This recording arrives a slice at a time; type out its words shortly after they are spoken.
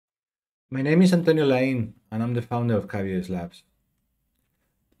My name is Antonio Lain, and I'm the founder of Caf.js Labs.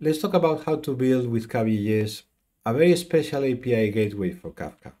 Let's talk about how to build with Caf.js a very special API gateway for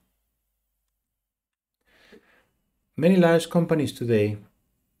Kafka. Many large companies today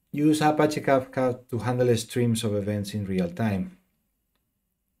use Apache Kafka to handle streams of events in real time.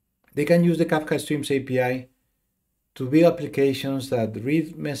 They can use the Kafka Streams API to build applications that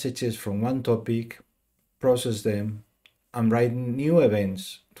read messages from one topic, process them, and write new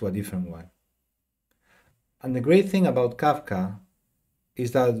events to a different one. And the great thing about Kafka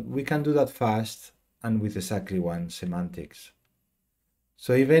is that we can do that fast and with exactly one semantics.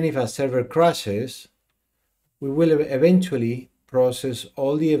 So even if a server crashes, we will eventually process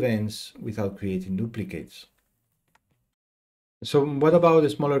all the events without creating duplicates. So what about the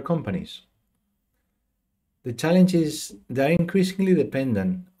smaller companies? The challenge is they are increasingly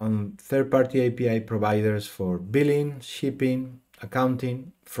dependent on third-party API providers for billing, shipping,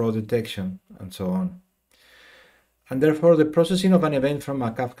 accounting, fraud detection, and so on. And therefore, the processing of an event from a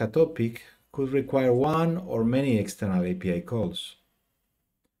Kafka topic could require one or many external API calls.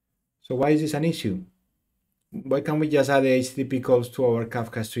 So why is this an issue? Why can't we just add the HTTP calls to our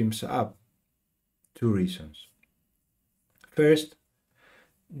Kafka Streams app? Two reasons. First,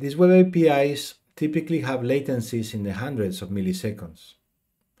 these web APIs typically have latencies in the hundreds of milliseconds.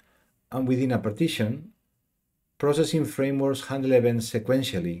 And within a partition, processing frameworks handle events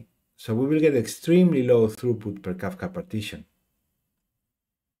sequentially, so we will get extremely low throughput per Kafka partition.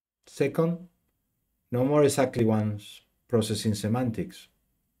 Second, no more exactly ones processing semantics.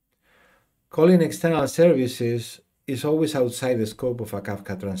 Calling external services is always outside the scope of a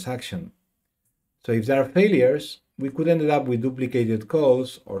Kafka transaction. So if there are failures, we could end up with duplicated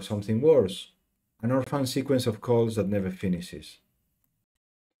calls or something worse, an orphan sequence of calls that never finishes.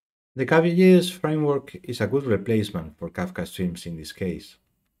 The Caf.js framework is a good replacement for Kafka Streams in this case.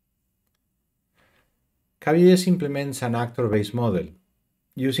 Caf.js implements an actor-based model,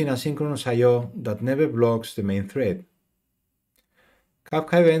 using asynchronous I/O that never blocks the main thread.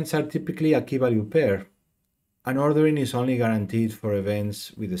 Kafka events are typically a key-value pair, and ordering is only guaranteed for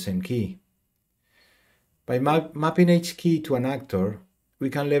events with the same key. By mapping each key to an actor, we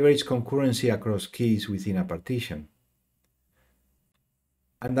can leverage concurrency across keys within a partition.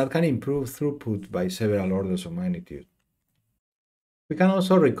 And that can improve throughput by several orders of magnitude. We can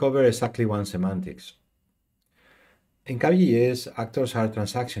also recover exactly one semantics. In Caf.js, actors are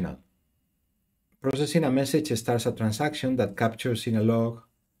transactional. Processing a message starts a transaction that captures in a log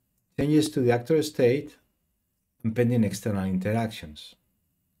changes to the actor state and pending external interactions.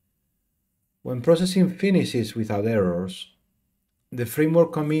 When processing finishes without errors, the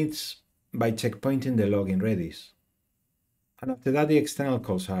framework commits by checkpointing the log in Redis. And after that, the external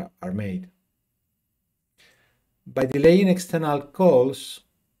calls are made. By delaying external calls,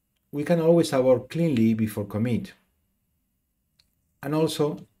 we can always abort cleanly before commit. And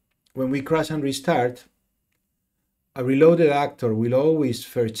also, when we crash and restart, a reloaded actor will always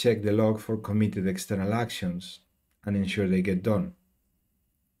first check the log for committed external actions and ensure they get done.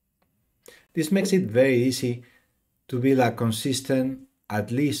 This makes it very easy to build a consistent, at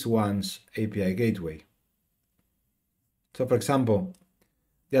least once API gateway. So for example,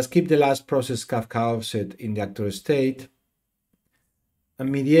 just keep the last process Kafka offset in the actor state and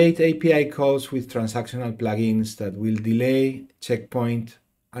mediate API calls with transactional plugins that will delay, checkpoint,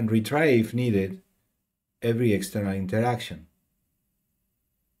 and retry if needed every external interaction.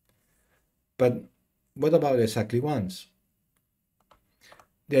 But what about exactly once?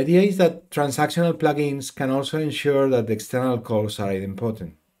 The idea is that transactional plugins can also ensure that the external calls are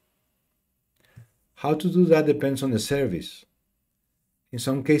idempotent. How to do that depends on the service. In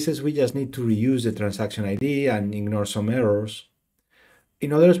some cases, we just need to reuse the transaction ID and ignore some errors.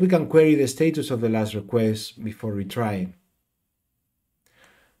 In others, we can query the status of the last request before retrying.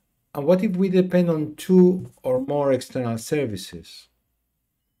 And what if we depend on two or more external services?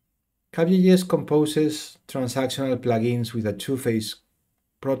 Caf.js composes transactional plugins with a two-phase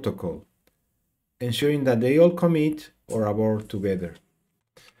protocol, ensuring that they all commit or abort together.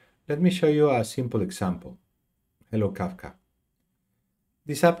 Let me show you a simple example. Hello Kafka.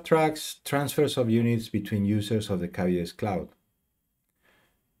 This app tracks transfers of units between users of the Caf.js cloud.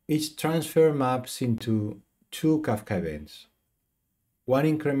 Each transfer maps into two Kafka events, one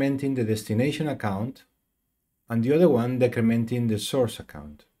incrementing the destination account and the other one decrementing the source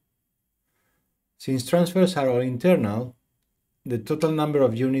account. Since transfers are all internal, the total number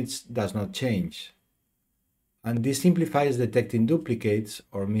of units does not change, and this simplifies detecting duplicates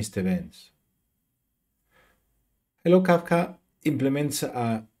or missed events. Hello Kafka implements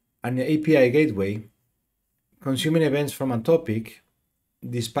an API gateway consuming events from a topic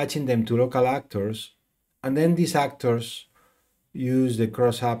dispatching them to local actors, and then these actors use the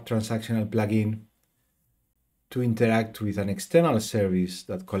cross-app transactional plugin to interact with an external service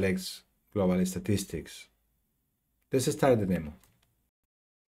that collects global statistics. Let's start the demo.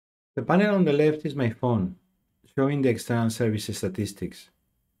 The panel on the left is my phone, showing the external service statistics.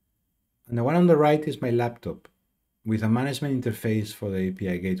 And the one on the right is my laptop, with a management interface for the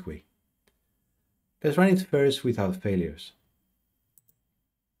API gateway. Let's run it first without failures.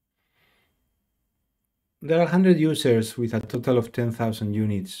 There are 100 users with a total of 10,000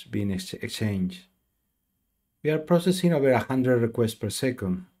 units being exchanged. We are processing over 100 requests per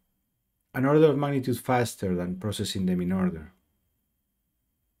second, an order of magnitude faster than processing them in order.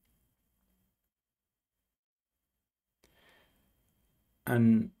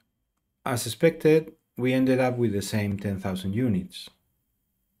 And as expected, we ended up with the same 10,000 units.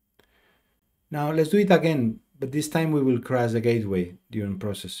 Now let's do it again, but this time we will crash the gateway during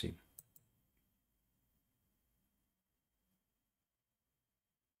processing.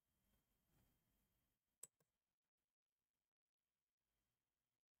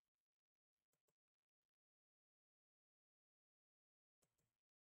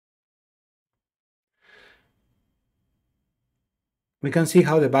 We can see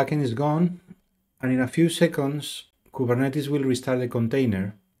how the backend is gone, and in a few seconds, Kubernetes will restart the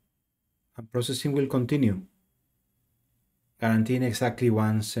container and processing will continue, guaranteeing exactly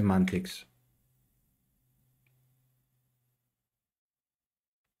one semantics.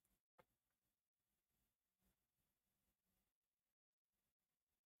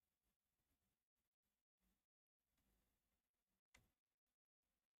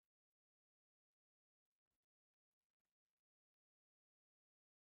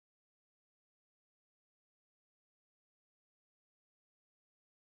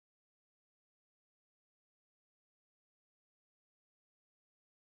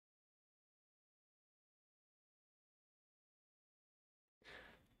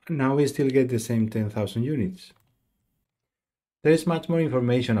 And now we still get the same 10,000 units. There is much more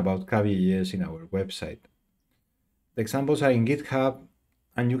information about Caf.js in our website. The examples are in GitHub,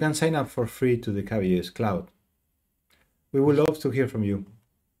 and you can sign up for free to the Caf.js cloud. We would love to hear from you.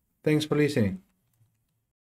 Thanks for listening.